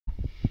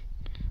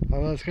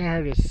Although it's kind of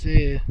hard to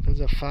see. There's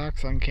a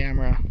fox on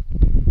camera.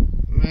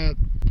 I'm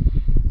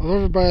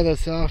over by the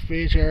South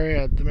Beach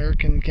area at the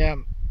American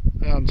camp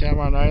on San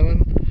Juan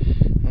Island,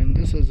 and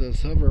this is a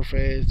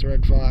silver-faced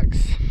red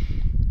fox.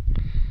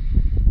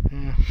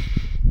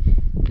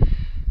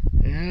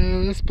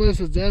 Yeah, this place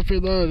is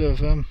definitely loaded with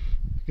them.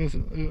 You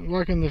can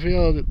walk in the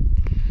field.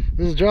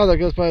 There's a draw that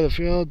goes by the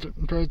field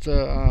towards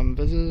the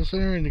visitor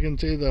center, and you can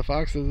see the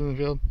foxes in the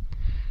field.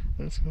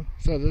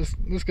 So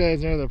this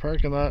guy's near the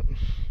parking lot.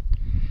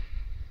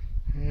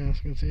 Yeah, as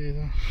you can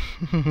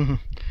see.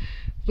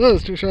 So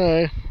it's too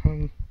shy.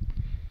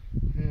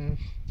 Yeah,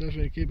 it's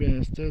definitely keeping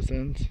its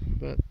distance,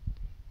 but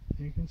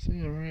you can see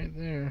him right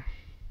there.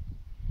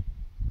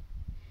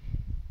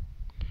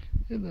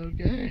 Hello,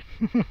 guy.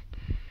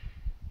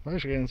 I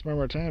should get some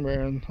more time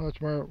here and watch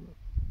more.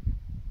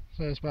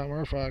 So I spot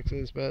more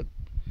foxes, but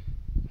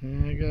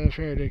yeah, I got a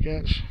ferry to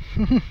catch.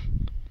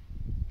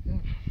 Yeah.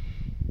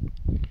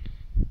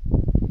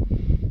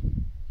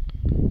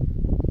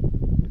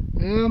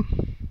 Yeah,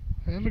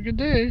 have a good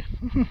day.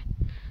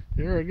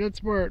 You're a good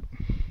sport.